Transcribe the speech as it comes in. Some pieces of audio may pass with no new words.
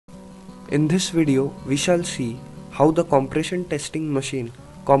In this video, we shall see how the compression testing machine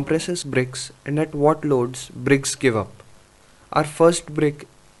compresses bricks and at what loads bricks give up. Our first brick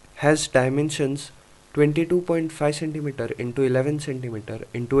has dimensions 22.5 cm into 11 cm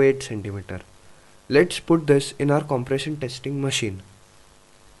into 8 cm. Let's put this in our compression testing machine.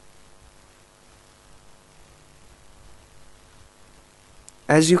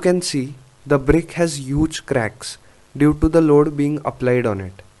 As you can see, the brick has huge cracks due to the load being applied on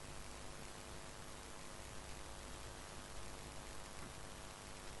it.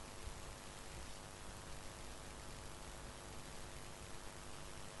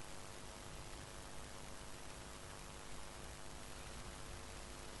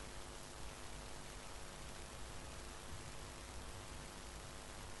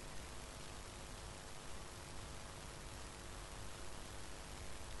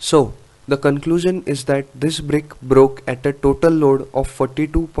 So, the conclusion is that this brick broke at a total load of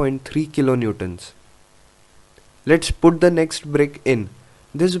 42.3 kilonewtons. Let's put the next brick in.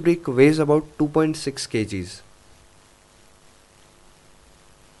 This brick weighs about 2.6 kgs.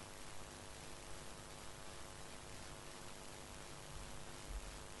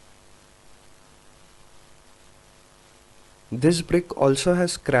 This brick also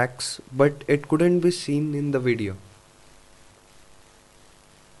has cracks, but it couldn't be seen in the video.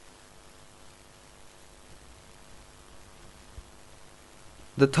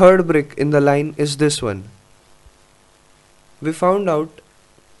 The third brick in the line is this one. We found out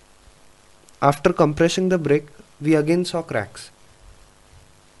after compressing the brick, we again saw cracks.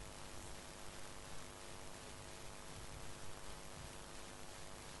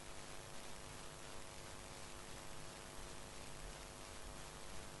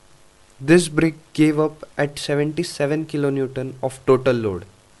 This brick gave up at 77 kilonewton of total load.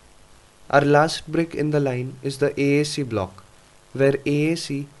 Our last brick in the line is the AAC block, where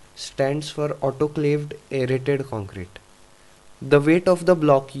AAC stands for autoclaved aerated concrete. The weight of the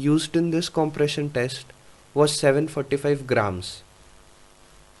block used in this compression test was 745 grams.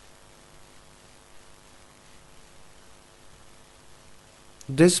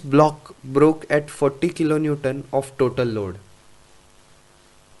 This block broke at 40 kilonewton of total load.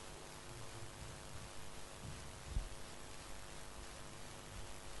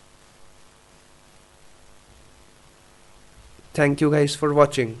 Thank you guys for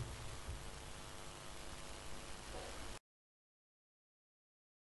watching.